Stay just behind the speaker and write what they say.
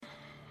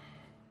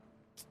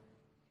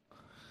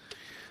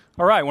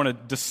All right, I want to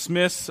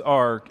dismiss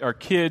our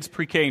kids,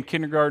 pre-K and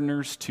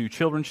kindergartners, to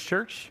Children's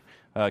Church,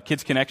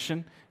 Kids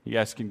Connection. You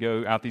guys can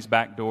go out these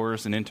back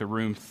doors and into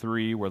room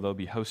 3 where they'll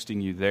be hosting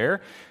you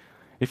there.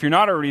 If you're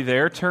not already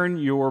there, turn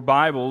your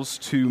Bibles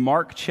to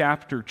Mark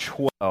chapter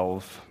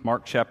 12.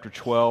 Mark chapter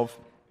 12.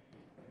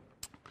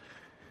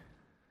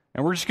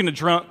 And we're just going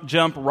to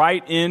jump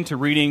right into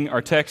reading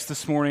our text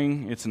this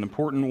morning. It's an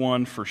important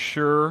one for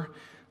sure.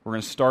 We're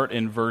going to start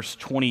in verse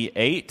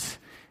 28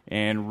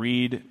 and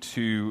read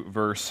to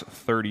verse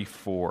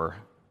 34.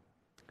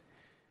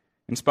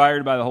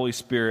 Inspired by the Holy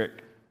Spirit,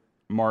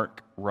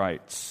 Mark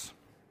writes,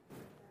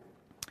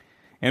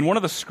 "And one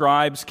of the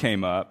scribes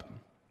came up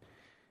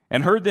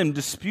and heard them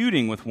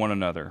disputing with one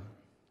another.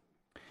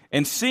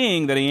 And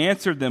seeing that he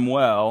answered them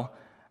well,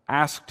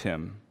 asked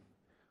him,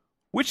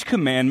 'Which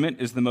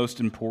commandment is the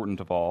most important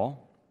of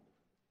all?'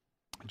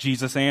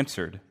 Jesus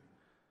answered,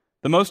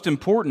 'The most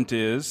important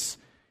is,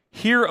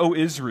 Hear, O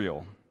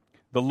Israel,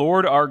 the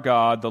Lord our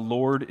God, the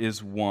Lord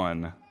is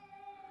one.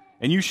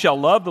 And you shall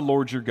love the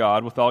Lord your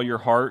God with all your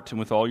heart and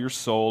with all your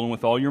soul and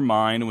with all your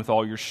mind and with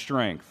all your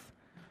strength.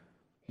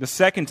 The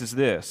second is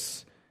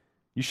this,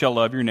 you shall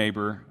love your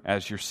neighbor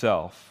as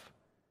yourself.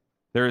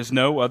 There is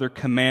no other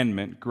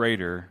commandment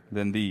greater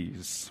than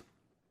these.'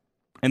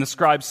 And the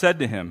scribe said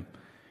to him,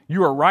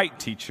 'You are right,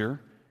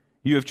 teacher.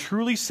 You have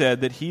truly said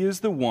that he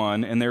is the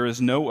one and there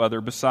is no other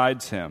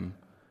besides him.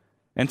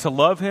 And to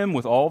love him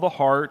with all the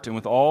heart and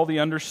with all the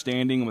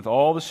understanding and with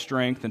all the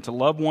strength and to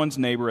love one's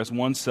neighbor as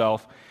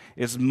oneself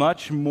is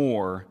much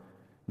more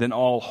than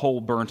all whole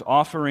burnt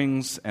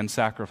offerings and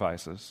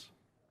sacrifices.'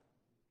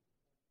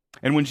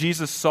 And when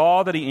Jesus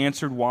saw that he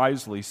answered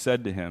wisely,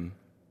 said to him,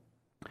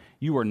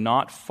 'You are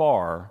not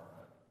far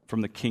from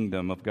the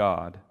kingdom of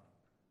God.'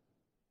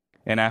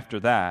 And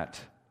after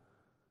that,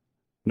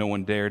 no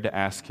one dared to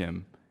ask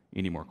him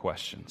any more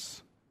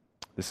questions."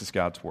 This is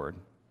God's word.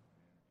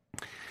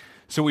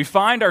 So we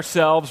find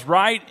ourselves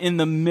right in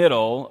the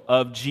middle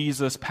of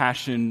Jesus'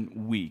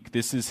 Passion Week.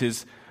 This is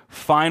his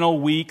final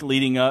week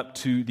leading up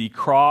to the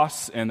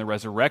cross and the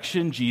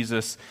resurrection.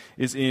 Jesus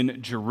is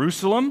in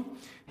Jerusalem.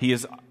 He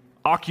has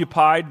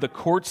occupied the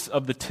courts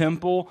of the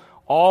temple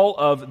all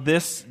of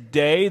this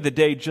day. The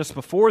day just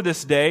before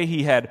this day,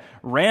 he had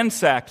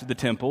ransacked the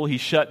temple. He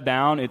shut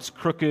down its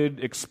crooked,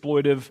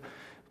 exploitive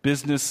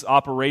business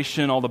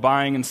operation, all the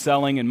buying and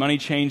selling and money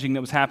changing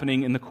that was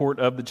happening in the court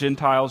of the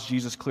Gentiles.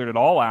 Jesus cleared it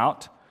all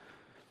out.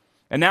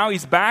 And now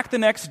he's back the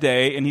next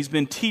day and he's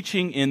been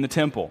teaching in the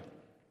temple.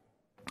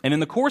 And in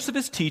the course of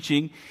his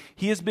teaching,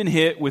 he has been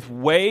hit with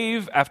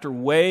wave after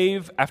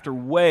wave after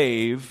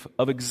wave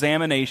of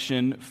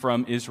examination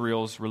from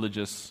Israel's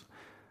religious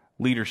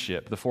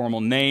leadership. The formal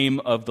name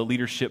of the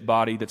leadership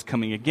body that's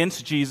coming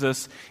against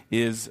Jesus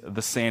is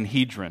the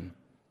Sanhedrin.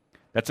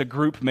 That's a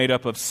group made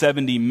up of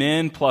 70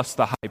 men plus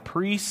the high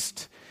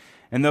priest.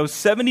 And those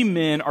 70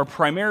 men are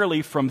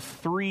primarily from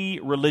 3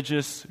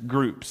 religious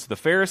groups: the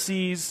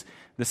Pharisees,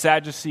 the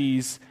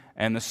Sadducees,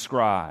 and the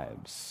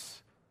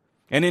scribes.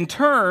 And in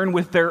turn,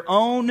 with their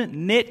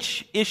own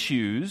niche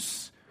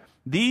issues,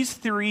 these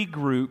 3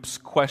 groups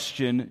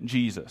question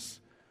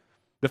Jesus.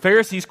 The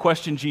Pharisees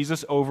question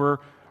Jesus over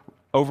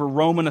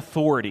Roman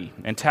authority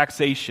and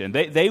taxation.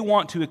 They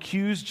want to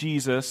accuse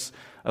Jesus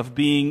of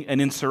being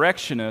an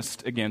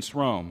insurrectionist against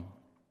Rome.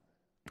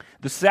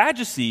 The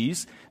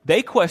Sadducees,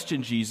 they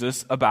question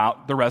Jesus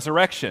about the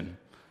resurrection.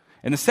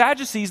 And the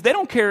Sadducees, they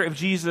don't care if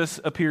Jesus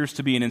appears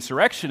to be an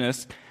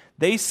insurrectionist.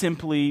 They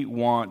simply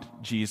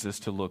want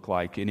Jesus to look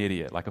like an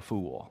idiot, like a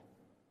fool.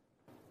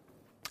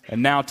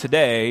 And now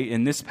today,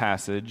 in this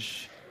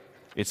passage,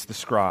 it's the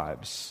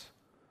scribes.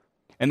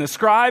 And the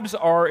scribes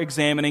are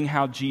examining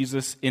how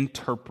Jesus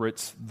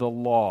interprets the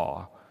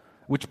law,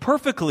 which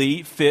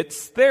perfectly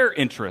fits their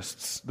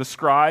interests. The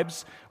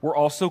scribes were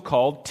also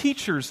called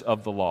teachers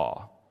of the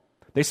law.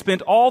 They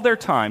spent all their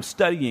time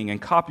studying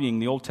and copying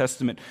the Old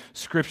Testament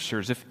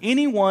scriptures. If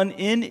anyone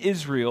in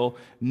Israel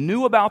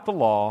knew about the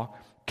law,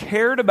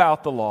 cared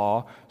about the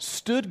law,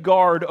 stood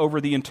guard over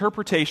the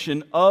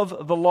interpretation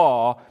of the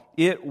law,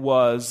 it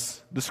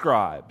was the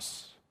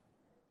scribes.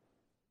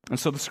 And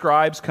so the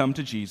scribes come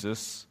to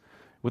Jesus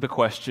with a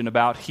question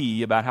about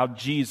how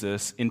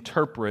Jesus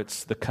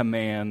interprets the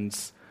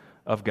commands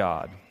of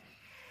God.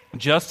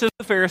 Just as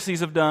the Pharisees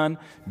have done,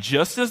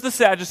 just as the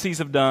Sadducees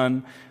have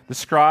done, the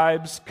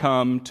scribes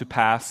come to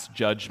pass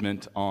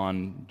judgment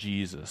on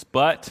Jesus.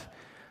 But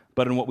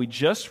in what we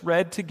just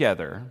read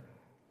together,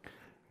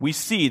 we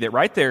see that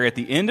right there at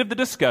the end of the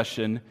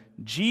discussion,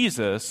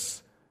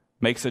 Jesus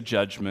makes a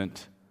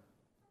judgment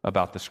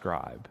about the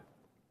scribe.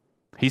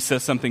 He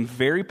says something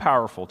very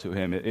powerful to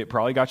him. It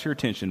probably got your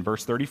attention.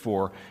 Verse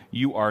 34,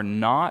 "You are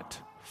not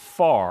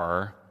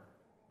far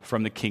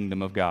from the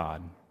kingdom of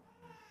God."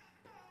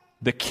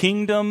 The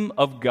kingdom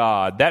of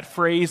God. That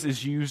phrase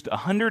is used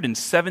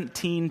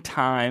 117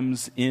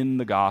 times in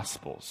the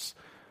Gospels.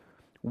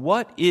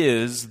 What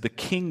is the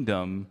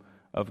kingdom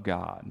of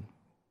God?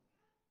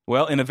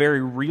 Well, in a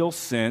very real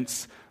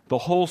sense, the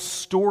whole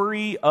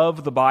story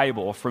of the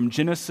Bible, from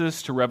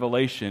Genesis to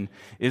Revelation,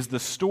 is the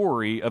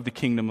story of the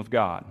kingdom of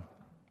God.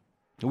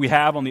 We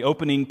have on the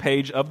opening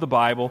page of the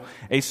Bible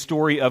a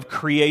story of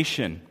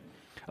creation,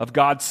 of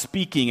God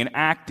speaking and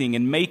acting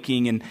and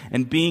making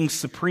and being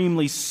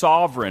supremely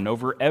sovereign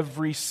over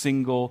every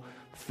single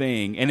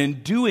thing. And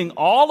in doing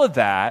all of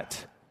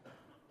that,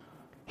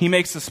 He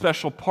makes a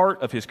special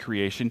part of His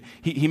creation.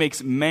 He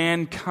makes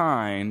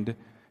mankind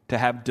to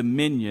have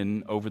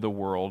dominion over the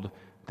world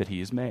that He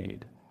has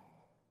made.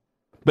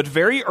 But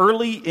very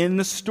early in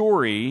the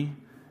story,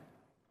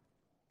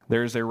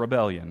 there's a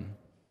rebellion.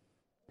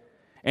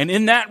 And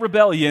in that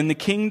rebellion, the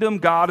kingdom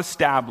God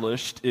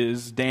established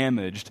is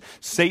damaged.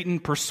 Satan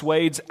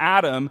persuades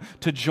Adam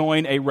to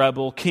join a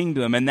rebel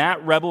kingdom, and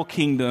that rebel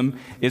kingdom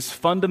is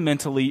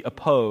fundamentally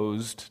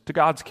opposed to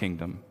God's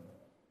kingdom.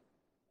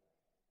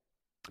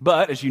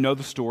 But, as you know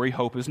the story,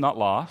 hope is not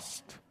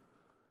lost.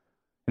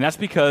 And that's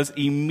because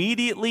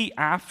immediately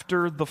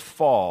after the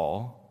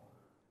fall,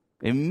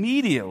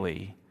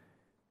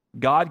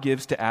 God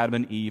gives to Adam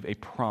and Eve a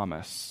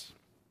promise.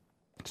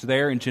 So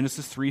there in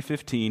Genesis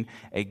 3:15,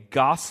 a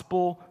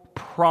gospel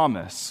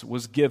promise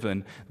was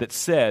given that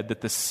said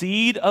that the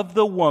seed of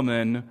the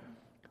woman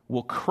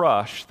will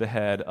crush the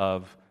head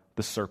of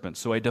the serpent.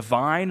 So a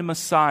divine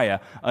Messiah,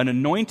 an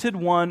anointed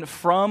one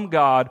from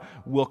God,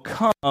 will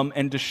come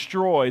and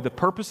destroy the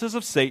purposes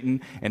of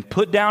Satan and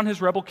put down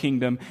his rebel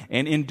kingdom,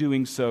 and in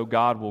doing so,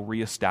 God will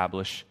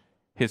reestablish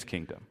His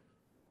kingdom.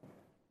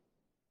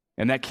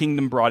 And that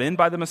kingdom brought in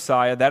by the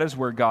Messiah, that is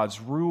where God's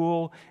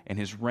rule and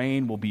His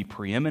reign will be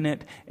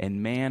preeminent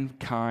and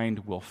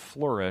mankind will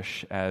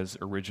flourish as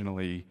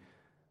originally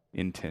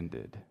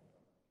intended.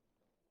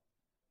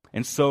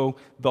 And so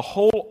the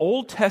whole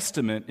Old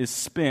Testament is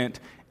spent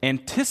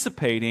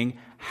anticipating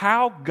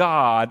how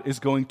God is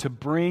going to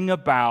bring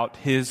about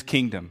His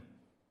kingdom.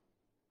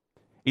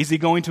 Is He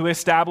going to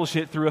establish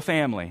it through a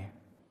family?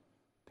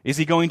 Is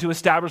He going to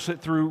establish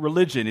it through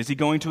religion? Is He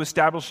going to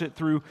establish it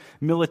through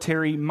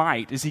military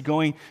might? Is He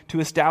going to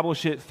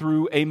establish it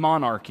through a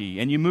monarchy?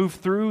 And you move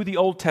through the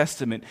Old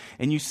Testament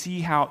and you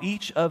see how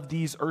each of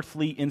these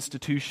earthly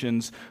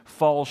institutions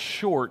falls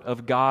short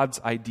of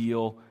God's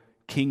ideal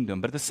kingdom.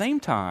 But at the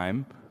same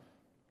time,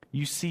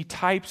 you see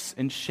types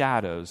and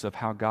shadows of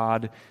how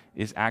God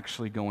is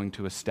actually going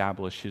to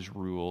establish His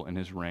rule and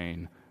His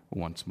reign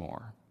once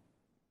more.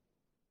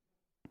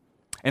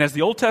 And as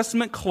the Old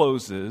Testament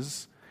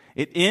closes,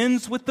 it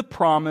ends with the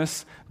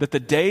promise that the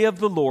day of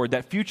the Lord,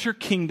 that future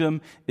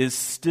kingdom, is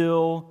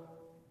still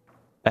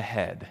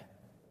ahead.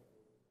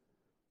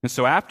 And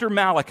so after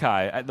Malachi,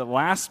 at the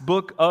last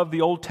book of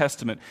the Old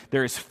Testament,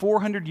 there is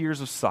 400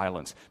 years of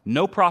silence.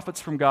 No prophets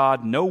from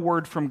God, no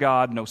word from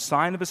God, no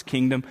sign of His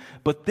kingdom.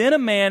 But then a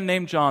man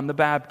named John the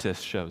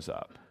Baptist shows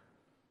up.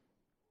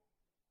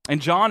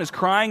 And John is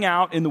crying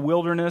out in the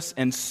wilderness,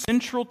 and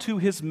central to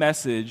his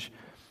message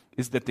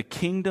is that the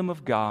kingdom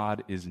of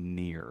God is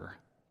near.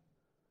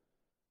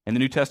 And the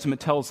New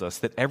Testament tells us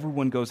that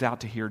everyone goes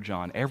out to hear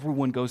John.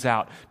 Everyone goes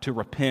out to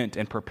repent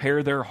and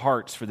prepare their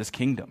hearts for this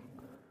kingdom.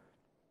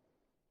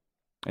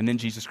 And then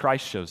Jesus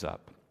Christ shows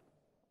up.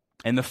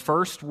 And the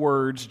first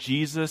words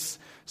Jesus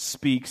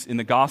speaks in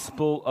the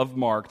Gospel of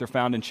Mark, they're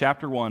found in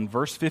chapter 1,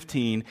 verse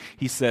 15.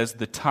 He says,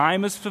 "The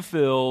time is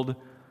fulfilled,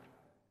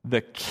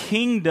 the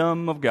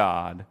kingdom of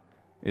God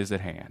is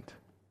at hand."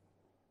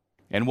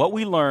 And what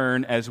we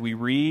learn as we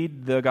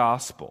read the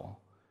Gospel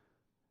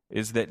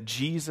is that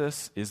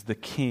Jesus is the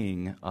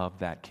king of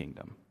that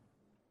kingdom.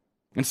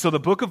 And so the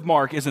book of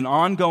Mark is an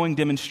ongoing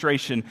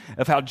demonstration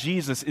of how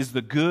Jesus is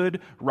the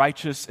good,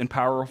 righteous, and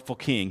powerful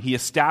king. He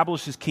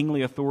establishes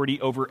kingly authority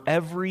over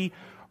every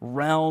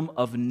realm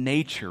of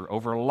nature,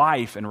 over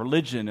life and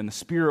religion and the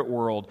spirit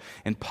world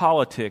and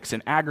politics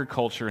and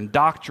agriculture and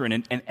doctrine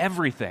and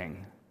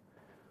everything.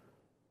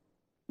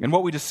 And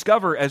what we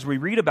discover as we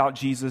read about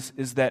Jesus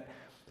is that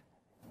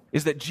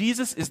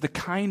Jesus is the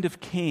kind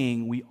of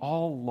king we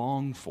all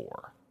long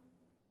for.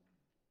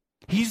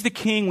 He's the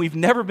king we've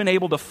never been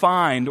able to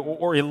find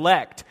or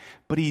elect,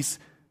 but he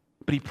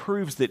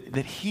proves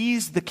that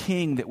He's the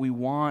king that we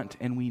want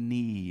and we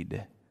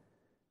need.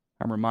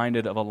 I'm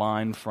reminded of a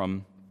line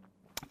from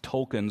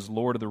Tolkien's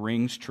Lord of the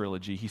Rings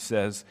trilogy. He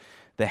says,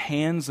 "The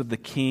hands of the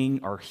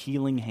king are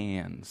healing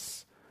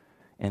hands,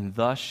 and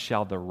thus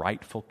shall the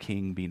rightful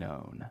king be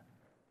known."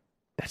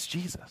 That's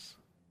Jesus.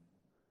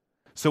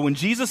 So when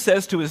Jesus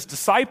says to His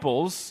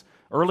disciples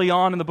early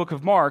on in the book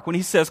of Mark, when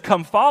He says,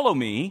 "Come follow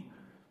me,"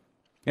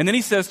 and then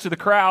He says to the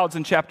crowds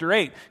in chapter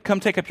 8,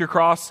 "Come take up your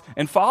cross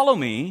and follow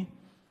me,"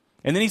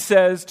 and then He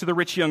says to the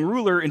rich young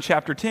ruler in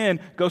chapter 10,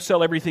 "Go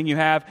sell everything you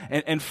have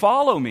and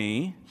follow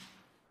me,"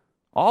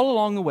 all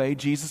along the way,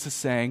 Jesus is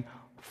saying,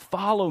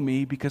 "Follow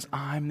me because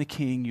I'm the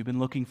king you've been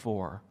looking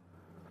for.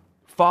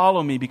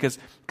 Follow me because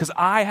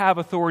I have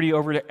authority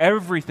over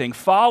everything.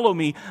 Follow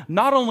me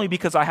not only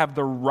because I have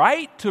the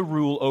right to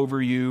rule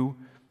over you,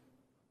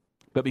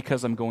 but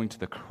because I'm going to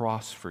the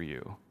cross for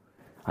you.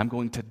 I'm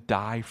going to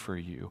die for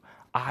you.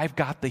 I've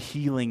got the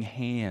healing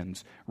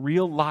hands.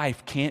 Real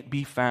life can't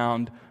be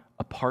found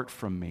apart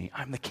from me.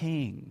 I'm the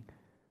king.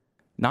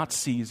 Not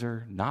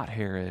Caesar, not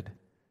Herod.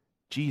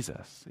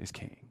 Jesus is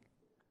king."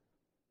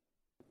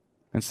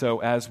 And so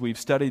as we've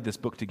studied this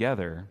book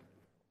together,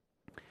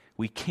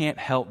 we can't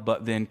help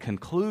but then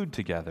conclude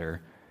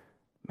together,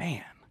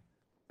 man,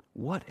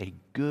 what a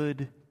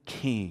good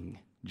king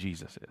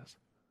Jesus is.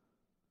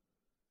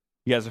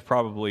 You guys have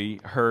probably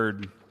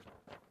heard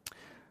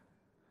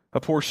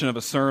a portion of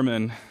a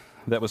sermon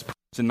that was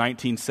preached in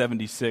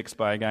 1976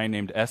 by a guy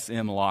named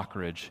S.M.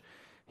 Lockridge.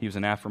 He was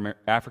an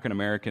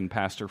African-American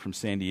pastor from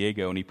San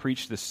Diego, and he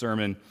preached this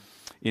sermon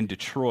in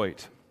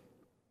Detroit.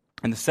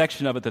 And the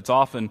section of it that's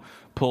often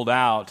pulled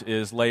out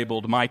is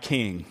labeled, "My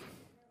King."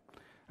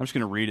 I'm just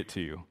going to read it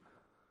to you.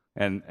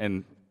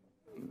 And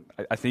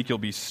I think you'll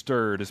be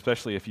stirred,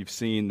 especially if you've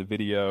seen the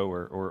video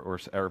or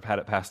had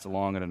it passed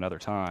along at another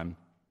time.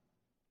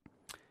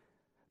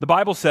 The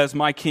Bible says,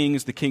 "My King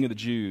is the King of the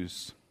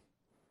Jews.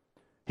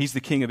 He's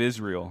the King of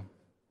Israel.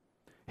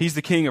 He's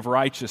the King of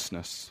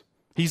righteousness.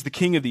 He's the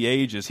King of the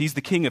ages. He's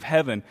the King of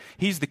heaven.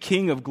 He's the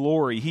King of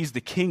glory. He's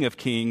the King of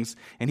kings,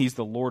 and He's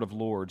the Lord of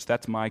lords."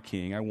 That's my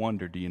King. I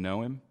wonder, do you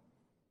know Him?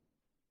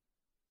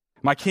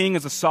 My King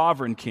is a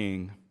sovereign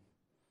King.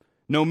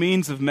 No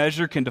means of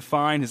measure can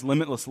define His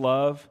limitless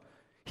love.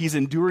 He's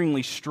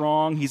enduringly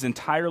strong. He's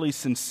entirely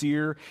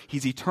sincere.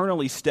 He's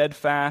eternally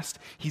steadfast.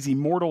 He's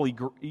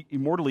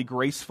immortally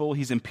graceful.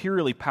 He's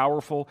imperially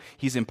powerful.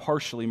 He's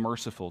impartially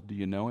merciful. Do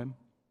you know Him?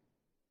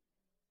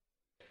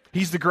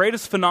 He's the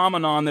greatest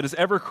phenomenon that has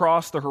ever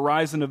crossed the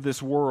horizon of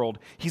this world.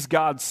 He's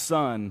God's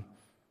Son.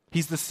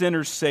 He's the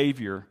sinner's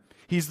Savior.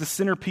 He's the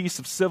centerpiece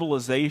of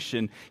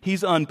civilization.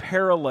 He's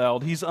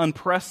unparalleled. He's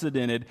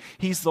unprecedented.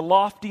 He's the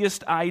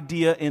loftiest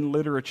idea in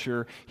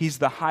literature. He's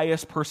the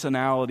highest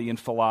personality in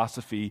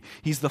philosophy.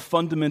 He's the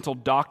fundamental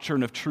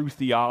doctrine of true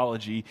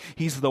theology.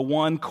 He's the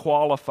one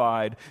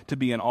qualified to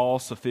be an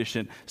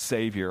all-sufficient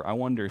Savior. I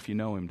wonder if you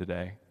know Him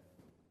today.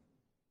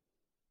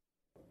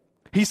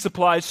 He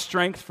supplies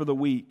strength for the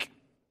weak.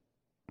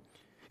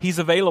 He's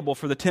available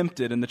for the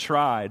tempted and the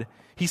tried.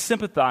 He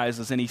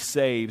sympathizes and He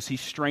saves. He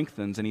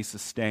strengthens and He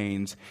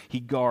sustains. He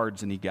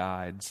guards and He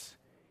guides.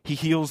 He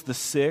heals the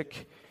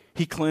sick.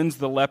 He cleanses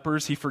the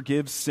lepers. He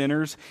forgives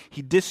sinners.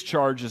 He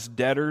discharges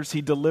debtors.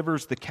 He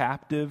delivers the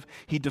captive.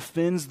 He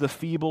defends the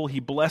feeble.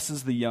 He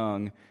blesses the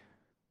young.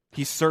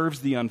 He serves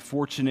the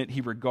unfortunate.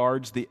 He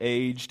regards the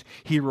aged.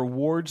 He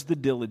rewards the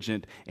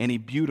diligent, and He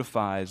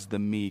beautifies the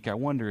meek. I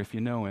wonder if you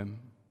know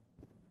Him.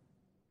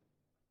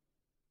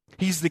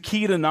 He's the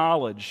key to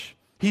knowledge.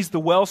 He's the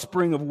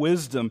wellspring of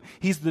wisdom.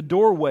 He's the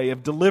doorway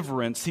of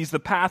deliverance. He's the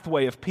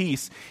pathway of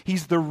peace.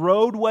 He's the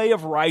roadway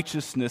of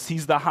righteousness.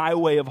 He's the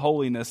highway of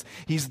holiness.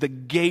 He's the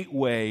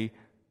gateway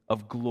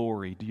of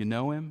glory. Do you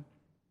know Him?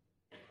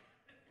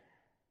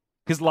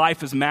 His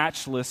life is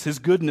matchless. His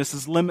goodness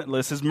is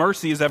limitless. His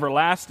mercy is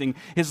everlasting.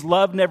 His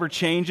love never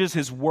changes.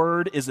 His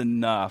word is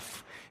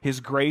enough. His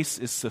grace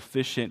is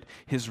sufficient.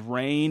 His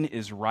reign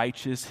is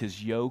righteous.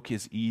 His yoke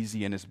is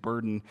easy, and His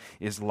burden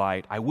is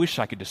light. I wish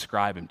I could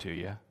describe Him to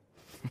you.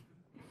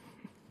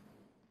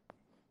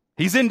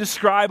 He's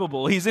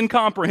indescribable. He's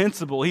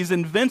incomprehensible. He's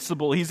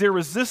invincible. He's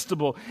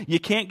irresistible. You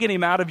can't get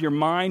Him out of your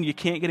mind. You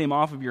can't get Him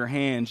off of your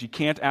hands. You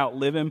can't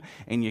outlive Him,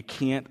 and you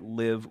can't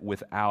live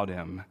without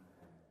Him.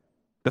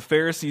 The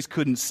Pharisees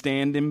couldn't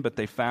stand Him, but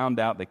they found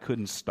out they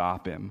couldn't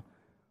stop Him.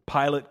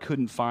 Pilate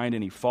couldn't find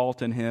any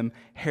fault in Him.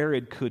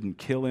 Herod couldn't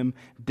kill Him.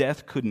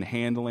 Death couldn't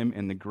handle Him,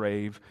 and the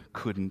grave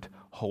couldn't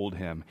hold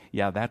Him.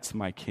 Yeah, that's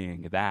my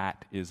King.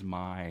 That is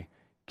my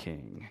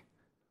King.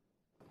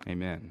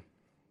 Amen.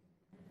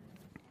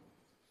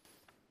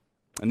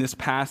 And this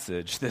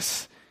passage,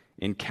 this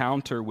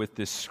encounter with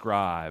this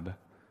scribe,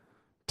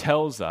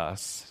 tells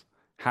us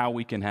how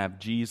we can have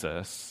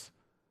Jesus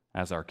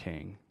as our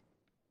King,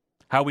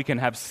 how we can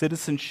have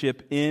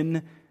citizenship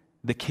in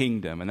the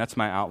kingdom. And that's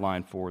my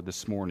outline for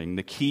this morning.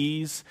 The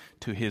keys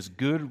to His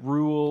good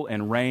rule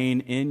and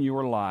reign in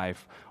your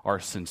life are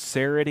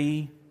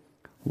sincerity,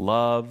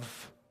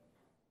 love,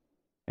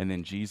 and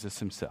then Jesus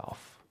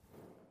Himself.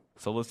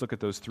 So let's look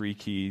at those three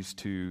keys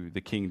to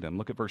the kingdom.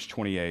 Look at verse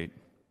 28.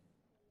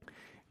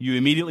 You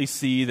immediately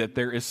see that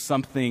there is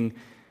something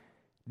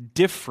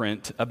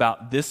different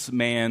about this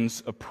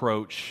man's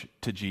approach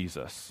to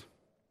Jesus.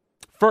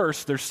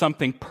 First, there's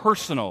something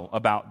personal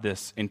about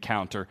this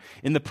encounter.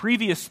 In the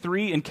previous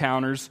three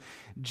encounters,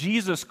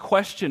 Jesus'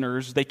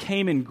 questioners, they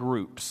came in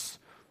groups.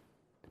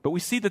 But we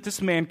see that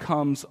this man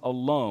comes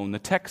alone. The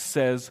text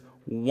says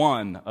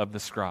one of the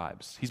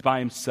scribes. He's by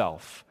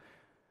himself.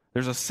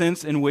 There's a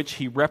sense in which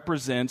he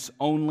represents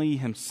only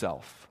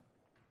himself.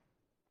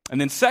 And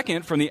then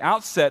second, from the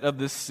outset of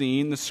this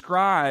scene, the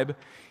scribe,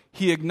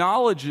 he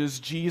acknowledges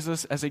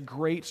Jesus as a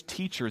great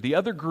teacher. The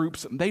other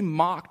groups, they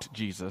mocked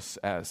Jesus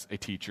as a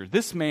teacher.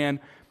 This man,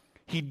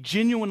 he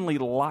genuinely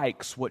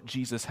likes what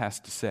Jesus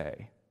has to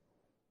say.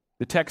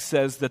 The text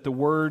says that the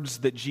words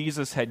that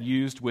Jesus had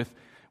used with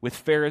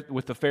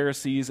the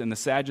Pharisees and the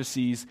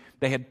Sadducees,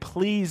 they had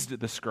pleased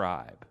the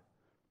scribe.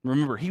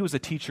 Remember, he was a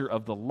teacher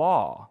of the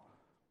law.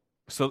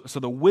 So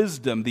the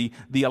wisdom,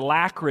 the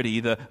alacrity,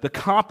 the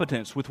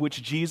competence with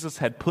which Jesus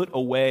had put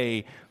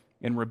away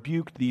and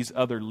rebuked these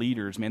other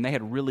leaders, man, they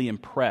had really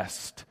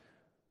impressed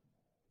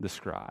the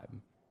scribe.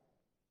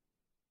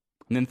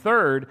 And then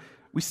third,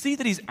 we see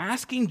that he's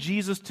asking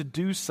Jesus to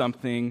do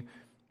something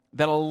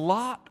that a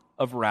lot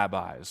of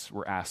rabbis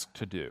were asked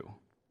to do,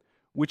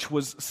 which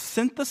was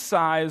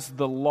synthesize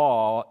the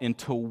law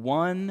into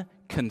one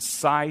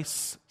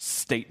concise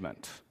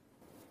statement.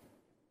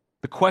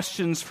 The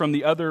questions from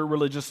the other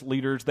religious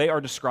leaders, they are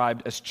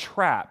described as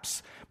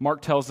traps.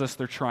 Mark tells us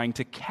they're trying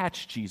to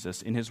catch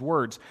Jesus in his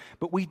words.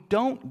 But we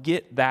don't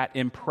get that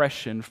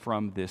impression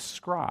from this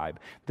scribe.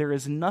 There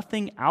is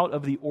nothing out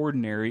of the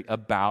ordinary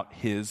about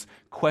his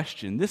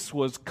question. This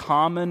was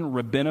common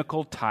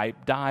rabbinical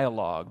type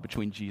dialogue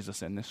between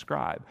Jesus and the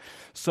scribe.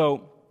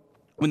 So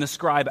when the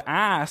scribe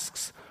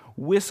asks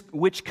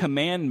which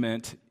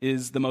commandment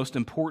is the most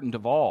important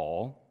of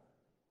all,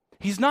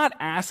 he's not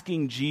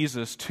asking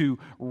Jesus to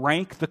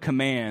rank the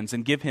commands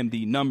and give him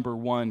the number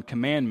one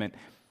commandment.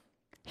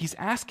 He's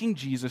asking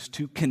Jesus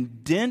to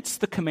condense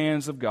the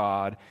commands of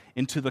God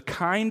into the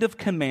kind of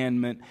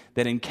commandment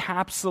that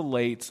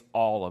encapsulates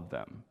all of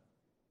them.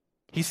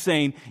 He's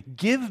saying,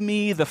 give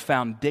me the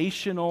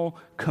foundational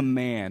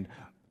command,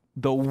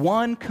 the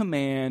one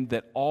command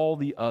that all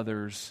the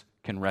others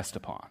can rest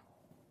upon.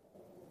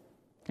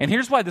 And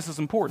here's why this is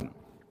important.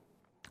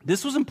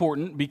 This was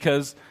important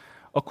because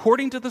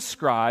according to the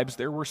scribes,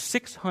 there were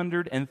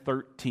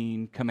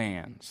 613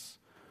 commands.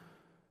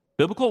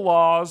 Biblical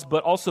laws,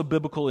 but also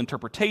biblical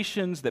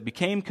interpretations that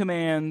became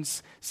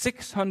commands,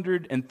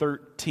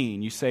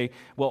 613. You say,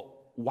 well,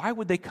 why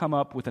would they come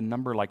up with a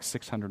number like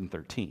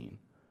 613?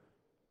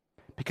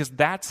 Because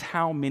that's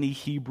how many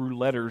Hebrew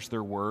letters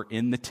there were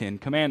in the Ten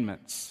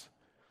Commandments.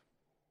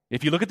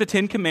 If you look at the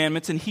Ten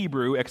Commandments in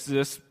Hebrew,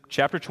 Exodus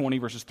chapter 20,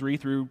 verses 3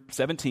 through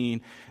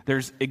 17,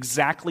 there's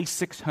exactly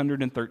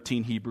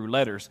 613 Hebrew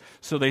letters.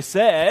 So they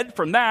said,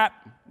 from that,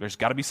 there's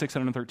got to be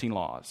 613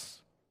 laws.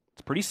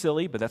 It's pretty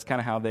silly, but that's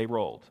kind of how they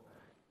rolled.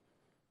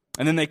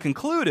 And then they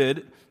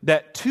concluded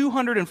that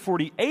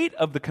 248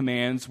 of the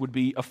commands would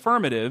be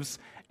affirmatives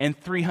and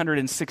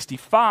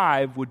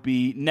 365 would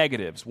be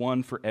negatives,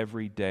 one for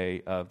every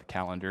day of the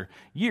calendar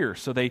year.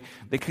 So they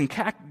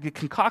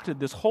concocted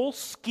this whole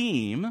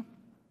scheme.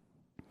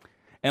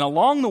 And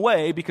along the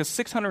way, because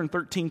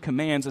 613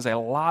 commands is a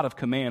lot of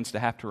commands to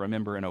have to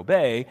remember and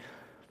obey,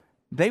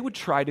 they would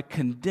try to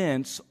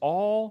condense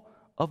all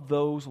of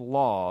those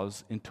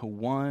laws into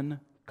one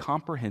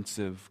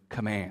comprehensive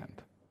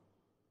command.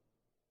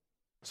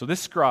 So this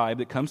scribe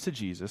that comes to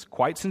Jesus,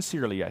 quite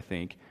sincerely, I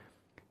think,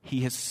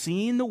 he has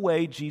seen the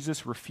way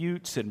Jesus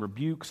refutes and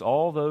rebukes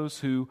all those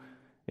who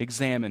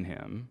examine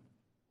him,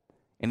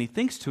 and he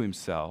thinks to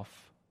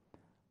himself,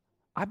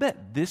 I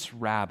bet this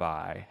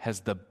rabbi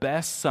has the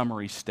best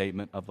summary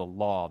statement of the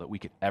law that we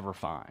could ever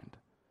find.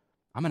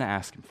 I'm going to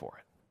ask him for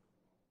it.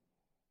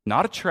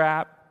 Not a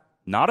trap,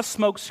 not a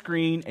smoke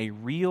screen, a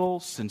real,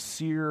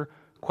 sincere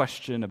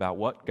question about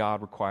what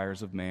God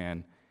requires of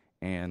man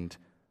and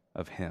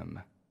of him.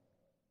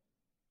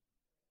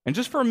 And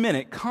just for a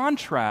minute,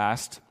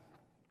 contrast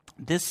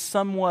this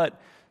somewhat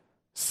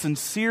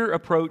sincere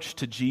approach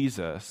to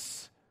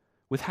Jesus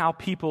with how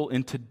people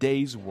in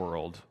today's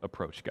world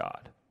approach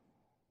God.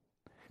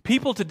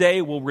 People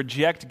today will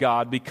reject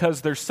God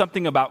because there's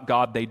something about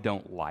God they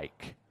don't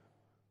like.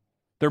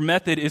 Their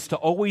method is to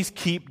always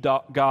keep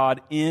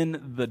God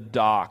in the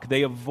dock.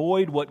 They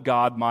avoid what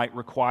God might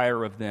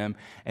require of them,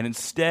 and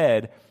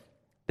instead,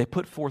 they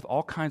put forth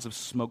all kinds of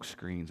smoke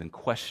screens and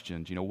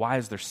questions. Why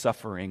is there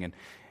suffering?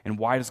 And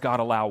why does God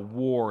allow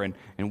war? And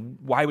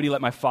why would he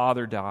let my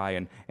father die?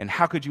 And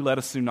how could you let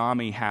a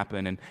tsunami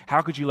happen? And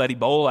how could you let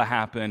Ebola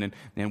happen?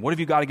 And what have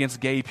you got against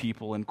gay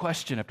people? And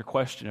question after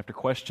question after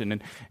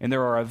question. And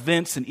there are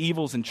events and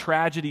evils and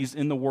tragedies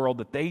in the world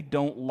that they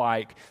don't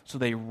like, so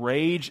they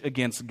rage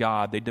against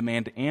God. They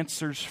demand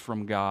answers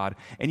from God.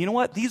 And you know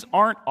what? These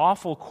aren't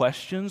awful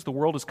questions. The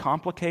world is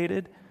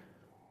complicated.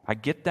 I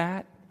get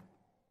that.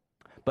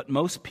 But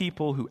most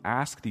people who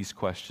ask these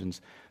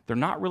questions, they're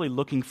not really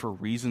looking for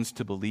reasons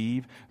to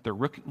believe. They're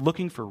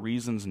looking for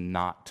reasons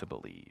not to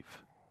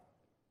believe.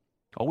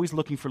 Always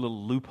looking for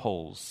little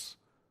loopholes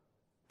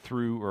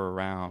through or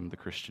around the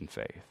Christian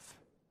faith.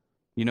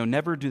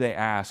 Never do they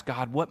ask,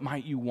 God, what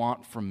might you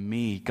want from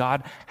me?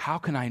 God, how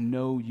can I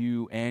know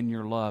you and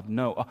your love?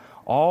 No,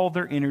 all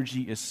their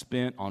energy is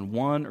spent on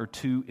one or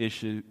two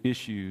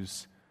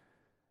issues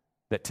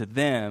that to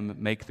them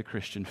make the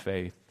Christian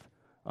faith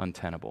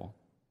untenable.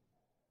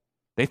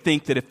 They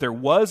think that if there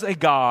was a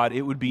God,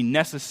 it would be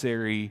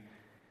necessary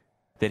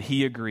that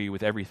he agree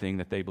with everything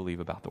that they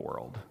believe about the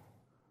world.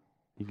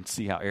 You can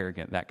see how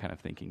arrogant that kind of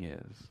thinking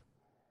is.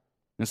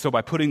 And so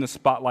by putting the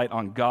spotlight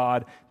on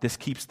God, this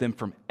keeps them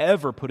from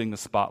ever putting the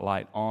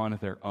spotlight on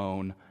their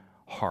own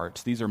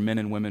hearts. These are men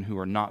and women who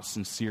are not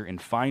sincere in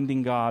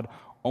finding God,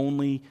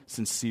 only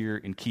sincere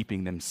in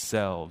keeping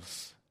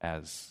themselves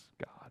as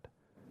God.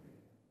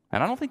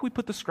 And I don't think we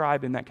put the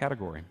scribe in that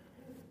category.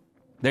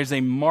 There's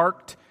a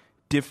marked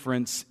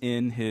difference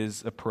in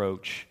his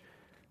approach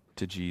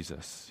to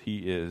Jesus. He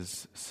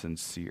is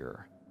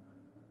sincere.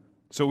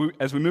 So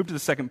as we move to the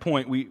second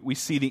point, we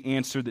see the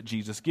answer that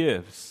Jesus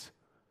gives.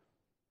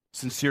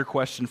 Sincere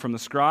question from the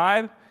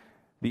scribe,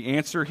 The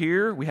answer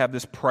here, we have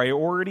this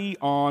priority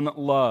on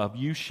love.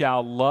 You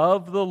shall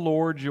love the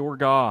Lord your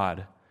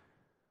God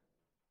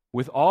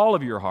with all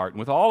of your heart, and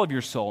with all of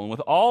your soul, and with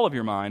all of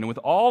your mind, and with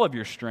all of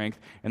your strength.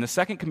 And the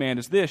second command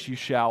is this: you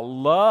shall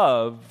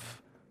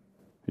love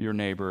your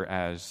neighbor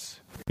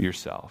as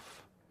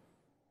yourself.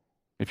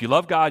 If you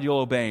love God, you'll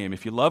obey Him.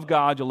 If you love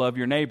God, you'll love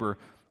your neighbor.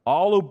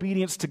 All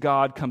obedience to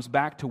God comes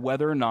back to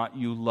whether or not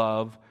you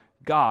love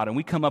God. And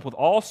we come up with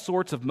all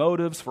sorts of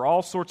motives for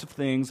all sorts of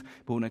things,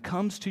 but when it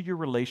comes to your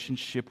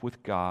relationship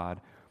with God,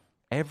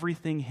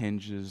 everything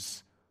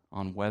hinges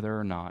on whether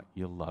or not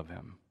you love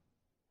Him.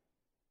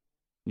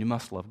 You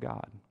must love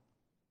God.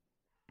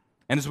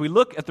 And as we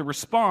look at the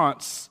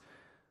response,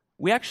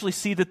 we actually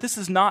see that this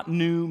is not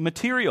new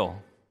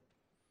material.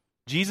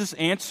 Jesus'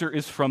 answer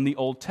is from the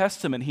Old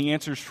Testament. He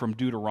answers from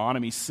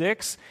Deuteronomy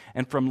 6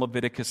 and from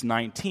Leviticus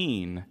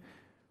 19.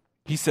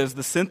 He says,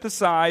 the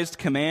synthesized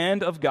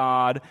command of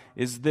God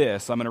is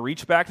this. I'm going to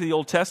reach back to the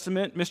Old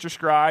Testament, Mr.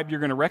 Scribe. You're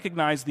going to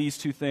recognize these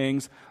two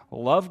things.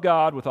 Love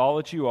God with all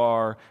that you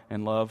are,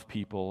 and love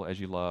people as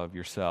you love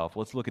yourself.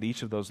 Let's look at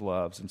each of those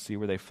loves and see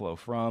where they flow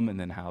from and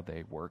then how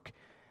they work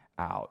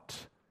out.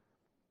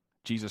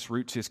 Jesus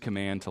roots His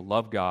command to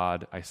love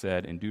God, I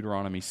said, in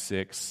Deuteronomy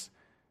 6,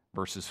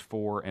 verses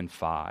 4 and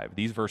 5.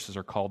 These verses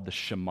are called the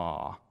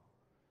Shema.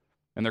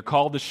 And they're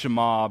called the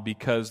Shema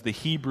because the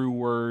Hebrew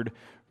word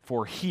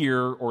for hear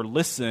or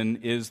listen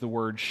is the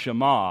word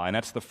Shema, and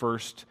that's the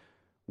first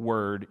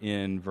word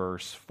in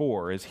verse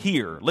 4, is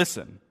hear,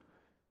 listen.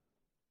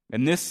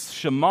 And this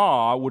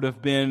Shema would have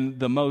been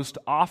the most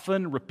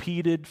often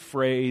repeated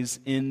phrase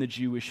in the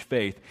Jewish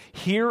faith.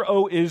 Hear,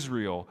 O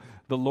Israel,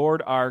 the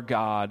Lord our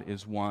God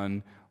is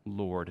one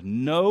Lord.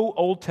 No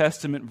Old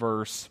Testament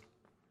verse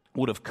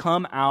would have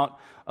come out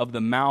of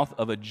the mouth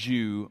of a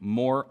Jew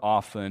more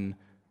often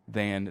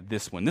than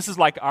this one. This is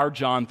like our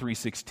John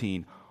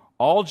 3:16.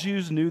 All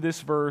Jews knew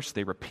this verse.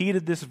 They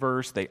repeated this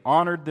verse. They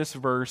honored this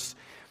verse.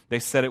 They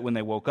said it when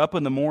they woke up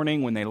in the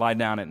morning, when they lie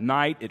down at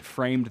night. It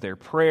framed their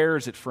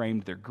prayers. It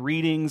framed their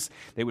greetings.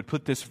 They would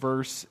put this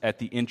verse at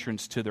the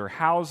entrance to their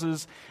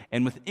houses.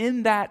 And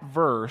within that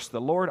verse, the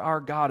Lord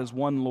our God is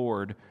one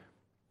Lord,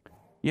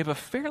 you have a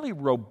fairly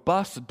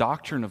robust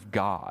doctrine of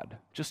God,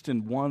 just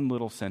in one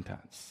little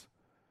sentence.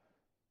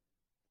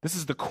 This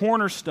is the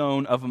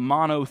cornerstone of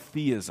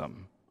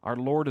monotheism. Our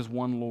Lord is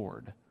one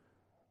Lord,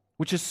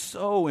 which is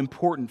so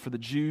important for the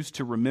Jews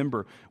to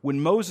remember.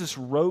 When Moses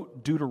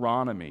wrote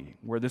Deuteronomy,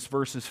 where this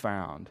verse is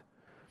found,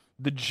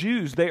 the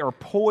Jews, they are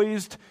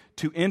poised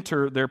to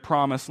enter their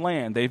promised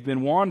land. They've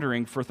been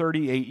wandering for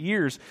 38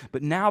 years,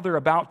 but now they're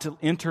about to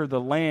enter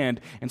the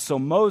land. And so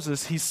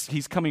Moses,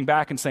 he's coming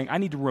back and saying, I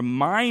need to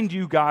remind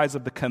you guys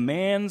of the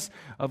commands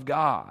of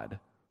God.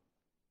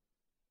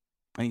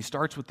 And he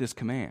starts with this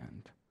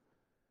command,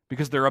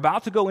 because they're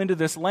about to go into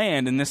this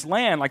land, and this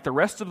land, like the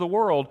rest of the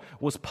world,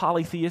 was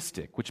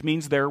polytheistic, which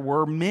means there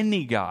were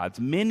many gods,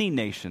 many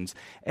nations.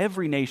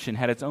 Every nation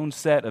had its own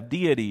set of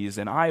deities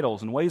and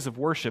idols and ways of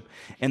worship,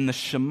 and the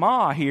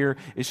Shema here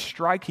is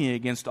striking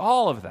against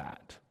all of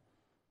that.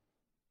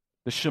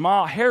 The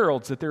Shema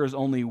heralds that there is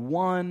only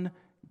one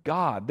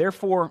God.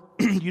 Therefore,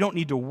 you don't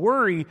need to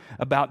worry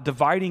about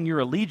dividing your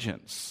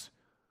allegiance.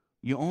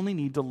 You only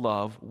need to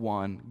love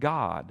one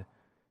God.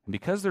 And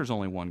because there's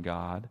only one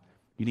God,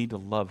 you need to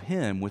love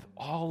Him with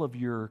all of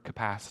your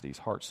capacities,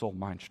 heart, soul,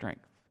 mind,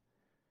 strength.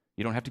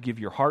 You don't have to give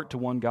your heart to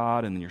one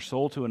God and then your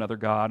soul to another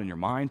God and your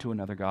mind to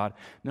another God.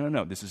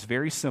 No. This is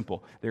very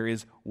simple. There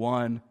is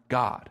one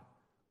God,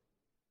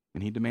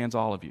 and He demands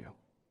all of you.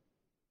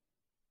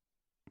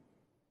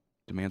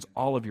 Demands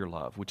all of your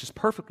love, which is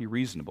perfectly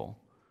reasonable.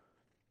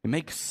 It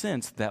makes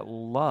sense that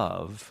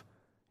love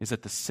is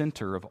at the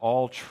center of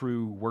all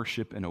true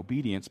worship and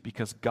obedience,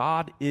 because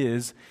God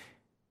is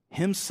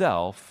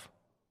Himself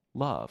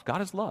love.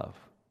 God is love.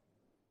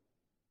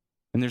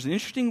 And there's an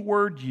interesting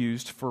word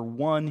used for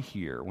one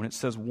here. When it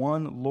says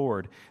one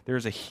Lord,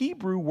 there's a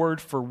Hebrew word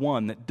for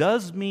one that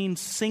does mean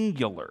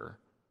singular.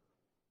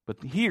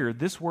 But here,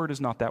 this word is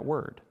not that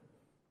word.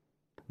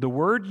 The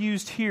word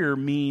used here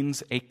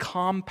means a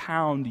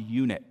compound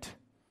unit.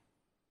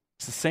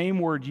 It's the same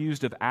word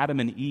used of Adam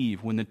and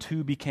Eve when the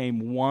two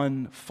became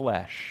one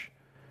flesh.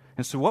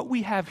 And so what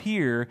we have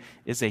here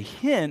is a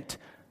hint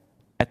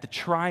at the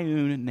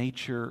triune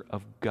nature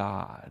of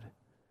God.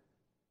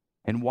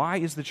 And why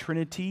is the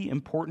Trinity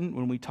important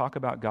when we talk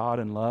about God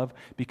and love?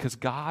 Because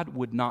God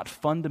would not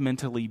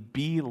fundamentally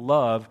be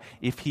love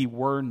if He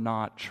were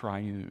not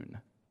triune.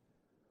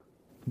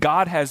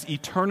 God has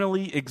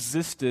eternally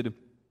existed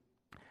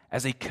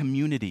as a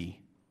community.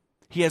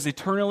 He has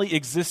eternally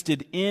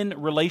existed in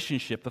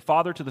relationship, the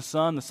Father to the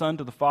Son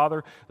to the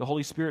Father, the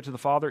Holy Spirit to the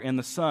Father and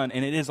the Son.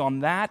 And it is on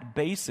that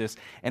basis,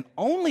 and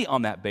only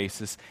on that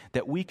basis,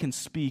 that we can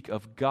speak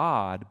of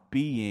God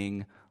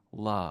being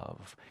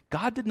love.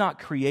 God did not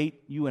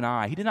create you and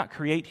I. He did not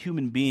create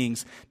human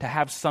beings to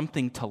have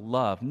something to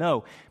love.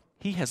 No,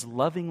 He has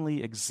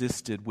lovingly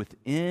existed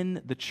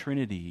within the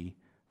Trinity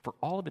for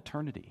all of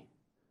eternity.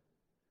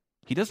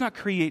 He does not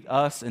create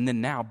us and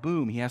then now,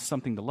 boom, he has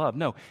something to love.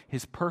 No,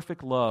 his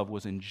perfect love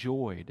was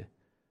enjoyed,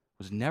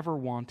 was never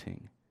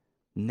wanting,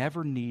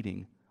 never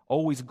needing,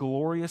 always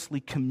gloriously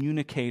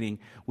communicating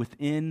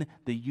within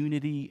the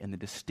unity and the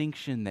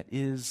distinction that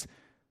is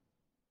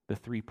the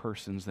three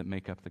persons that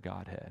make up the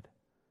Godhead.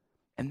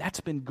 And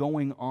that's been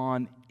going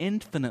on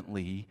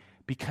infinitely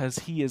because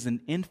he is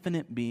an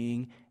infinite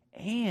being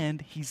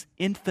and he's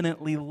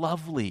infinitely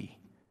lovely.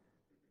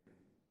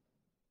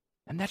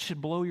 And that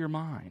should blow your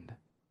mind.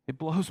 It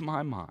blows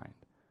my mind.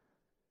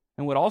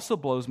 And what also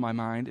blows my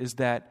mind is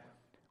that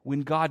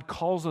when God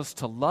calls us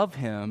to love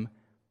him,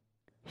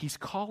 he's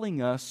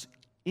calling us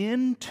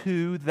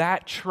into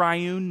that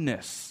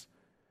triuneness.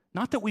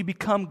 Not that we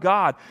become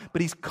God,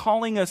 but he's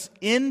calling us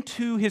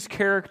into his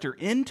character,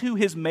 into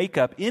his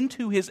makeup,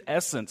 into his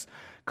essence,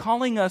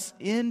 calling us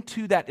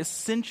into that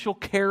essential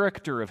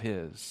character of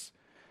his,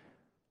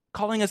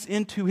 calling us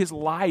into his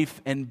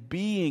life and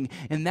being.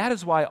 And that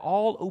is why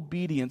all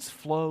obedience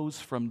flows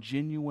from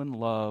genuine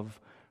love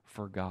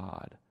for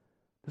God.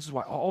 This is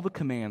why all the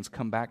commands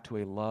come back to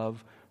a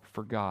love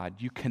for God.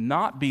 You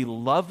cannot be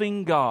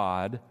loving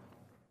God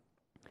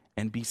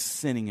and be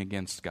sinning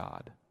against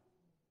God.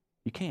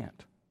 You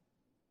can't.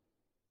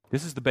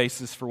 This is the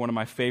basis for one of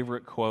my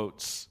favorite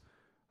quotes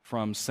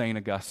from St.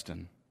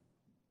 Augustine.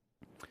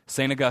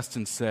 St.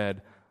 Augustine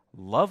said,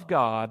 "Love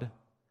God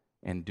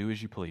and do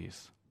as you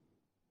please."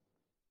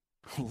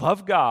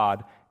 Love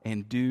God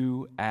and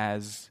do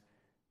as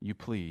you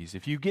please.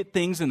 If you get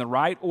things in the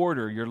right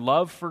order, your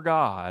love for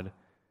God,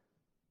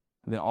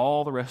 then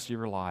all the rest of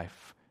your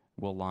life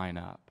will line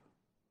up.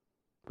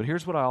 But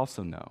here's what I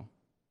also know.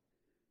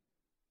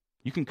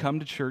 You can come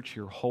to church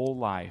your whole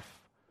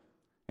life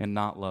and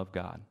not love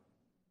God.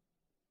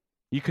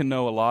 You can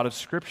know a lot of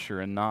Scripture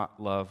and not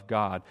love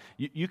God.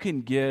 You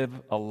can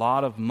give a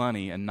lot of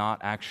money and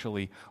not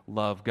actually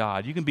love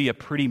God. You can be a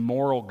pretty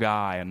moral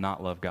guy and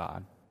not love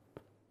God.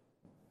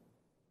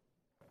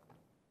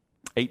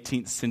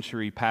 18th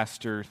century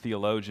pastor,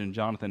 theologian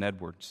Jonathan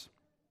Edwards.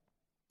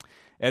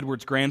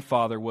 Edwards'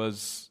 grandfather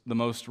was the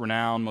most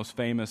renowned, most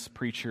famous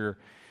preacher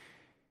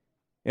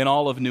in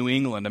all of New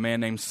England, a man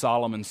named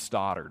Solomon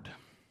Stoddard.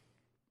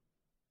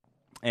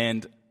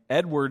 And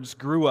Edwards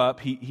grew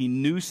up, he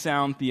knew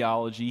sound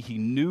theology, he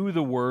knew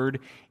the Word,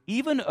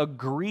 even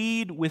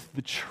agreed with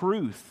the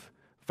truth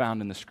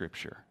found in the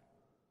Scripture.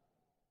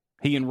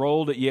 He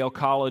enrolled at Yale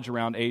College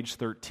around age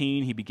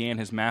 13. He began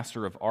his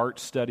Master of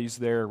Arts studies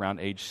there around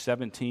age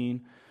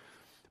 17.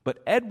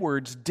 But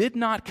Edwards did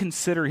not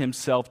consider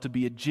himself to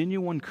be a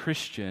genuine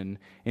Christian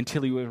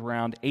until he was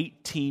around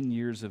 18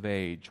 years of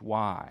age.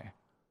 Why?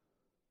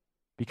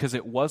 Because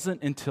it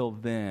wasn't until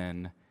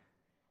then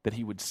that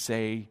he would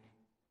say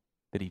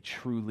that he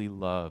truly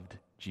loved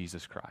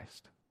Jesus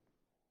Christ.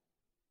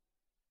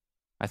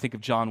 I think of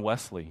John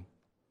Wesley.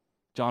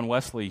 John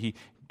Wesley, he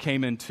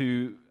came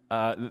into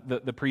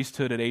the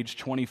priesthood at age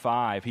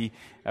 25.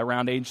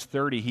 Around age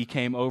 30, he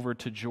came over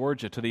to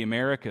Georgia, to the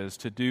Americas,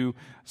 to do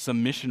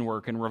some mission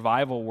work and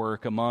revival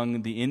work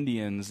among the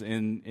Indians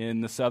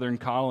in the southern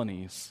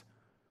colonies.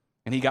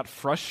 And he got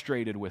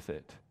frustrated with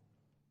it.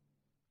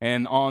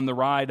 And on the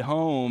ride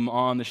home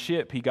on the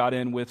ship, he got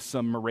in with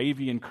some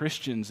Moravian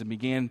Christians and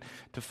began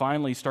to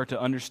finally start to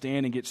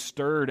understand and get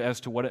stirred as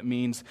to what it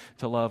means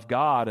to love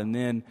God. And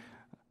then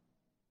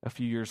a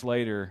few years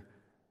later,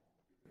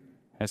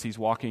 as he's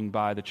walking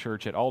by the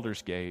church at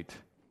Aldersgate,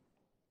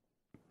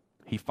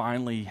 he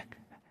finally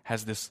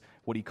has this,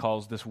 what he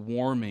calls this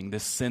warming,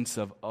 this sense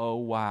of, oh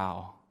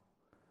wow,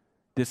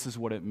 this is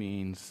what it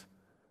means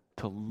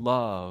to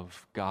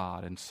love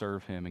God and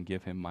serve him and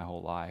give him my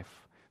whole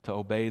life. To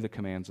obey the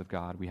commands of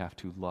God, we have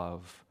to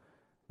love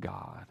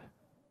God.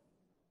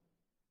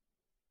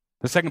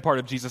 The second part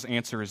of Jesus'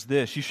 answer is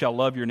this: you shall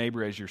love your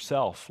neighbor as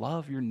yourself.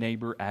 Love your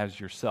neighbor as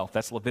yourself.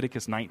 That's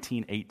Leviticus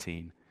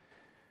 19:18.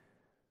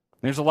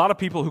 There's a lot of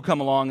people who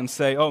come along and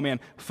say, oh man,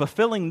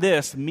 fulfilling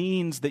this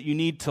means that you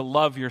need to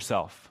love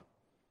yourself.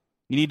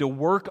 You need to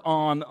work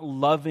on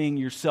loving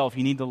yourself.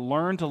 You need to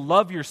learn to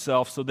love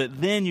yourself so that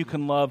then you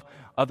can love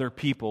other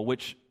people,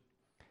 which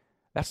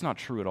that's not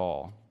true at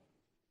all.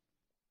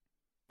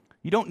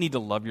 You don't need to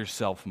love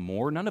yourself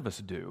more. None of us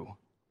do.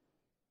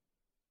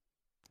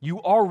 You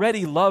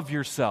already love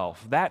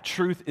yourself. That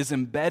truth is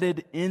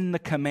embedded in the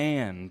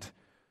command.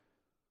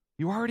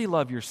 You already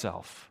love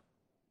yourself.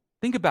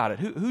 Think about it.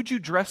 Who'd you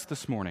dress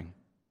this morning?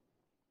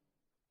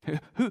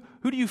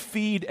 Who do you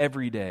feed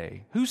every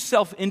day? Whose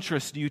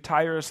self-interest do you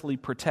tirelessly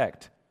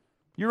protect?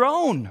 Your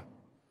own.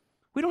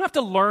 We don't have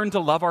to learn to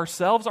love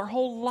ourselves. Our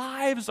whole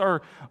lives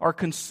are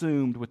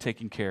consumed with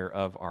taking care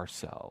of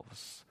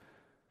ourselves.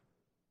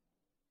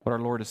 What our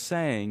Lord is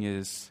saying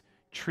is,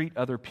 treat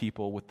other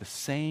people with the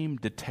same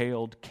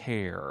detailed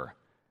care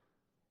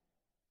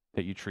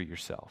that you treat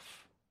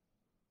yourself.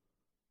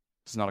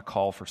 This is not a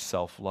call for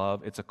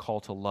self-love. It's a call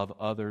to love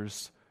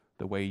others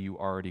the way you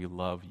already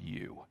love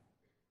you.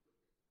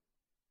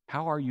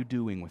 How are you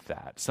doing with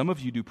that? Some of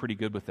you do pretty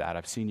good with that.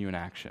 I've seen you in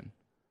action.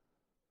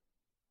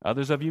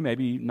 Others of you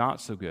maybe not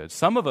so good.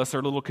 Some of us are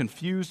a little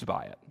confused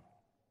by it.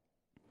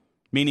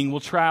 Meaning we'll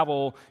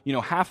travel,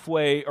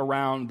 halfway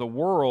around the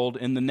world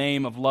in the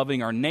name of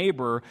loving our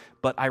neighbor,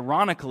 but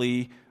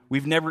ironically,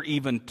 we've never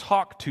even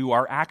talked to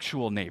our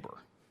actual neighbor.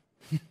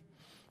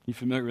 You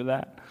familiar with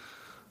that?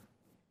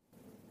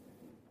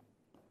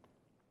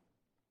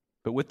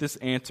 But with this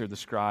answer, the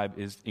scribe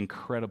is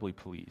incredibly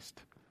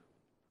pleased.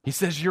 He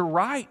says, "You're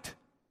right."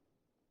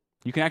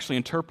 You can actually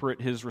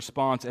interpret his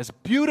response as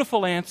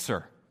 "beautiful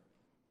answer."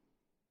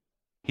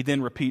 He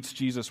then repeats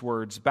Jesus'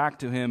 words back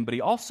to him, but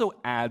he also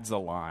adds a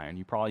line.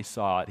 You probably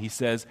saw it. He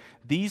says,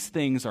 "These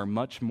things are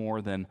much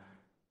more than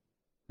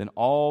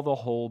all the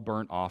whole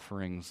burnt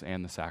offerings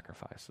and the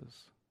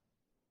sacrifices."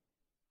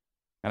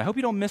 And I hope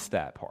you don't miss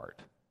that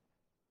part.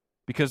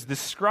 Because the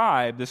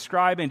scribe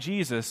and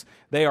Jesus,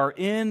 they are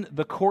in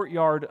the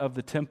courtyard of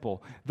the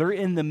temple. They're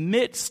in the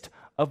midst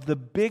of the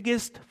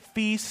biggest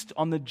feast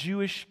on the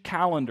Jewish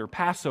calendar,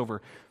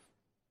 Passover.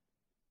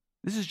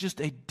 This is just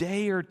a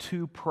day or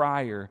two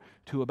prior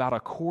to about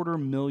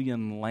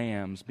 250,000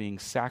 lambs being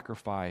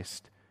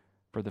sacrificed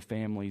for the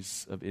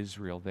families of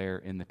Israel there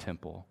in the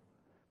temple.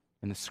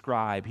 And the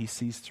scribe, he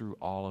sees through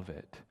all of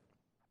it.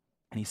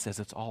 And he says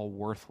it's all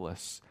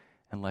worthless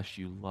unless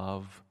you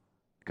love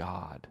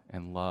God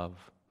and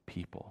love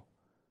people.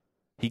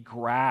 He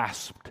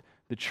grasped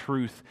the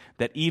truth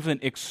that even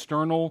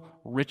external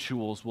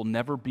rituals will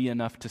never be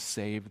enough to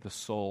save the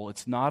soul.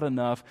 It's not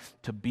enough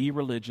to be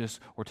religious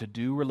or to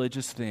do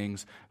religious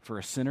things for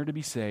a sinner to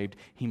be saved.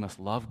 He must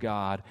love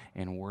God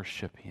and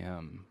worship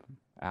Him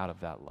out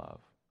of that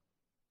love.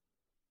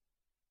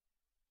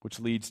 Which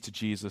leads to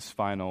Jesus'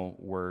 final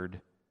word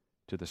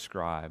to the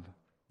scribe.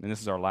 And this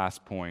is our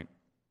last point.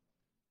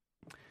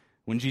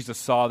 When Jesus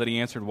saw that he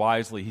answered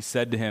wisely, he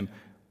said to him,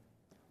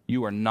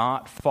 "You are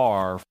not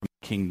far from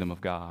the kingdom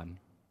of God."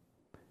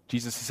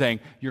 Jesus is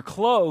saying, you're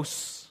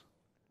close,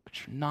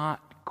 but you're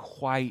not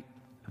quite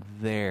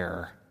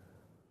there.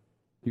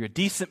 You're a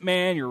decent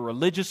man, you're a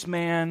religious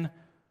man.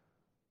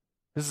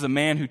 This is a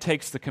man who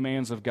takes the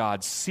commands of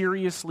God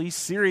seriously,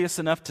 serious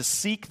enough to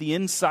seek the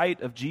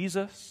insight of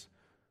Jesus.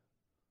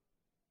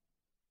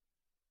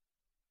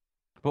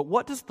 But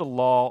what does the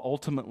law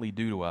ultimately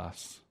do to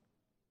us?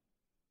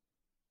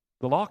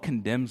 The law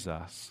condemns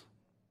us.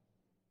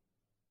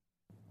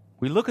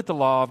 We look at the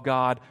law of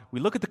God, we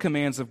look at the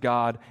commands of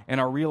God, and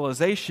our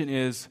realization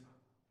is,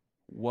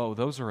 whoa,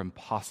 those are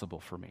impossible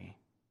for me.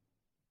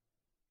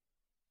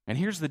 And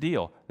here's the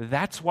deal.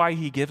 That's why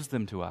He gives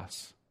them to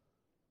us.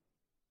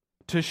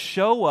 To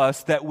show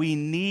us that we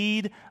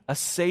need a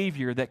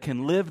Savior that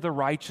can live the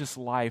righteous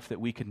life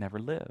that we could never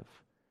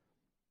live.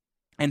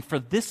 And for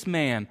this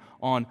man,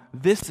 on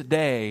this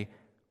day,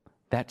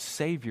 that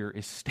Savior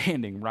is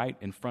standing right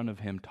in front of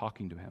him,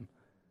 talking to him.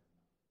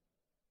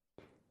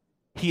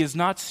 He is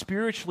not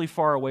spiritually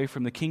far away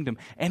from the kingdom,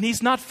 and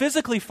he's not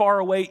physically far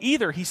away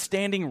either. He's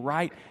standing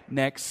right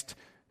next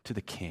to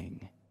the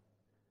King.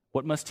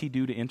 What must he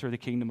do to enter the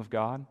kingdom of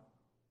God?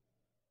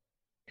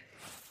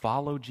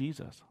 Follow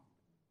Jesus.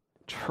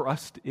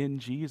 Trust in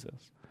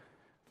Jesus.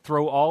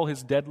 Throw all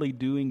his deadly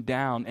doing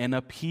down and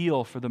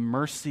appeal for the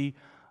mercy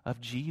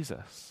of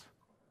Jesus.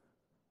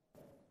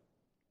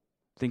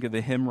 Think of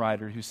the hymn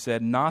writer who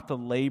said, "Not the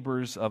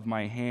labors of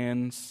my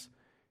hands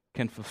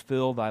can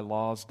fulfill thy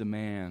law's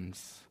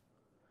demands.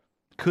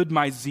 Could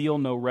my zeal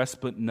no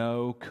respite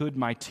know? Could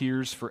my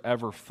tears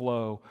forever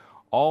flow?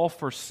 All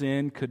for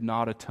sin could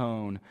not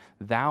atone.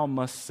 Thou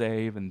must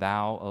save, and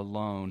thou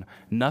alone.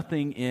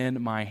 Nothing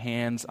in my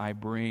hands I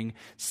bring.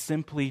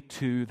 Simply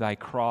to thy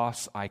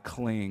cross I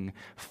cling.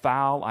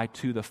 Foul I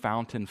to the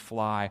fountain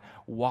fly.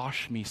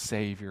 Wash me,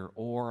 Savior,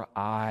 or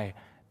I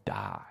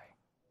die."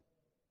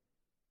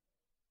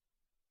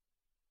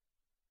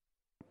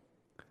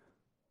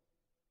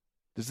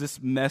 Does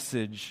this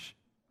message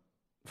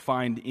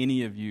find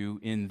any of you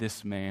in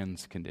this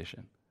man's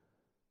condition?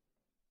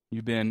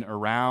 You've been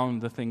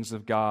around the things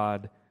of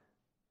God,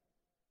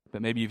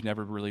 but maybe you've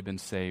never really been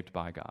saved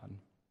by God.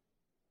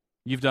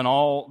 You've done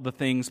all the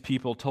things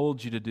people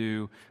told you to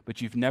do,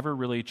 but you've never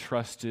really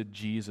trusted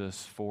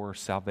Jesus for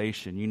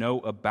salvation. You know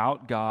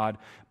about God,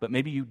 but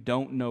maybe you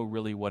don't know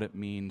really what it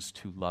means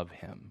to love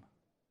Him.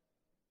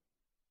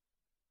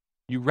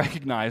 You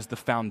recognize the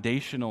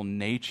foundational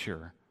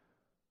nature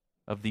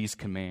of these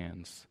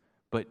commands,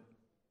 but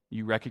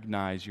you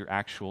recognize your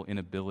actual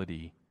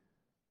inability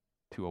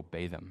to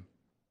obey them.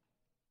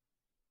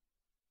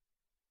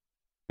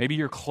 Maybe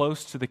you're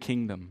close to the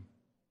kingdom,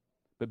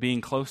 but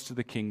being close to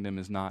the kingdom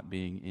is not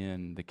being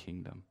in the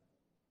kingdom.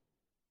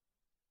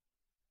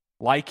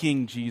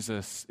 Liking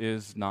Jesus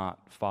is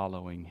not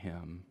following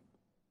Him.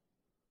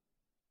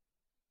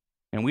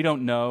 And we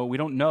don't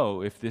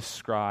know if this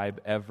scribe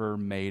ever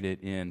made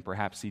it in.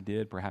 Perhaps he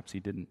did, perhaps he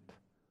didn't.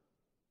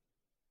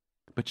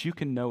 But you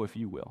can know if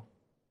you will.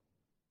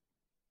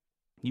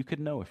 You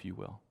can know if you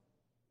will.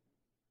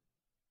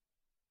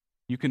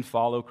 You can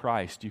follow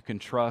Christ. You can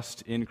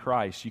trust in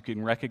Christ. You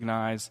can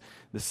recognize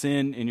the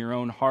sin in your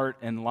own heart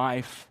and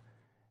life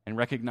and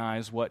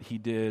recognize what He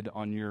did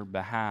on your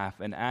behalf.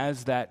 And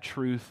as that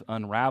truth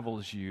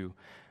unravels you,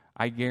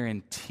 I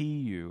guarantee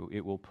you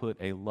it will put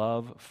a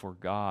love for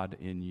God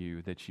in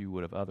you that you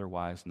would have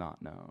otherwise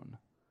not known.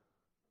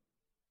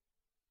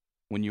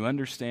 When you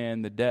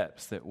understand the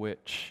depths at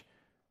which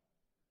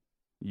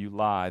you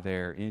lie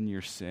there in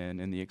your sin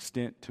and the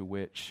extent to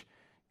which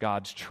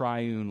God's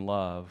triune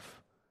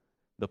love,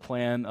 the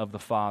plan of the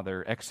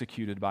Father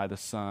executed by the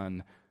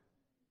Son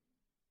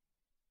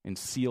and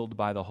sealed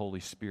by the Holy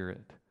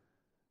Spirit,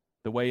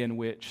 the way in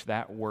which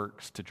that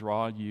works to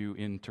draw you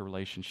into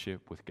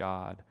relationship with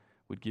God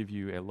would give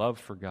you a love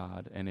for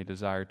God and a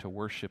desire to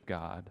worship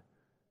God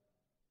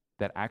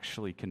that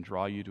actually can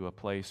draw you to a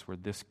place where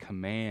this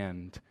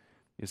command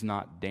is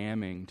not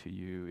damning to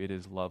you, it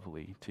is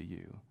lovely to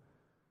you.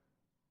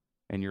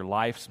 And your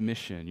life's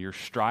mission, your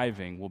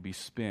striving will be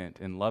spent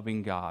in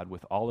loving God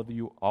with all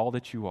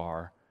that you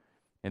are,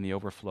 and the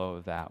overflow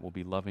of that will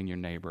be loving your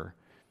neighbor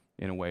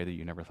in a way that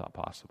you never thought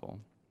possible.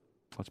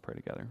 Let's pray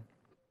together.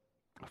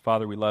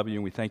 Father, we love you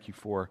and we thank you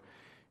for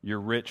your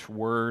rich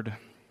word.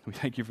 We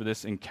thank you for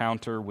this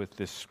encounter with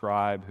this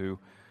scribe who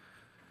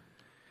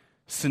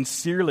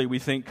sincerely, we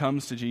think,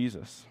 comes to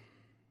Jesus.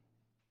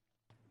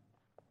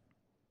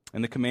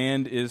 And the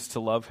command is to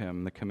love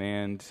him. The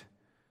command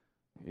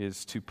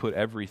is to put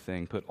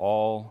everything, put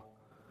all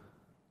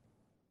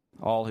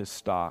his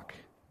stock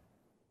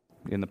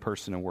in the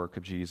person and work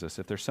of Jesus.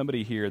 If there's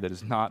somebody here that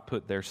has not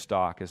put their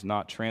stock, has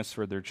not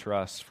transferred their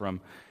trust from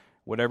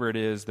whatever it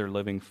is they're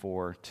living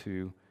for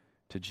to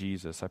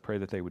Jesus, I pray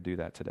that they would do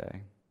that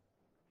today.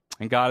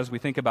 And God, as we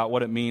think about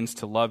what it means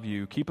to love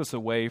you, keep us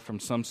away from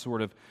some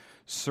sort of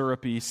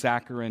syrupy,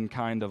 saccharine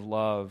kind of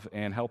love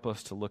and help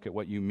us to look at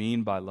what you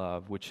mean by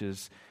love, which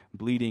is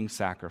bleeding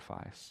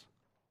sacrifice,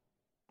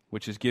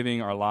 which is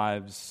giving our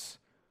lives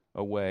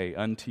away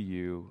unto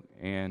you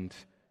and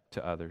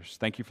to others.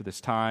 Thank you for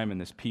this time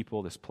and this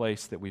people, this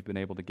place that we've been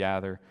able to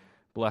gather.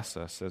 Bless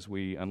us as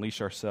we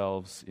unleash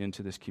ourselves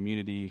into this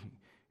community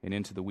and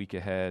into the week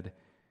ahead,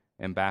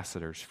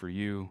 ambassadors for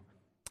you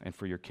and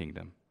for your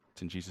kingdom.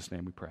 It's in Jesus'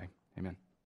 name we pray. Amen.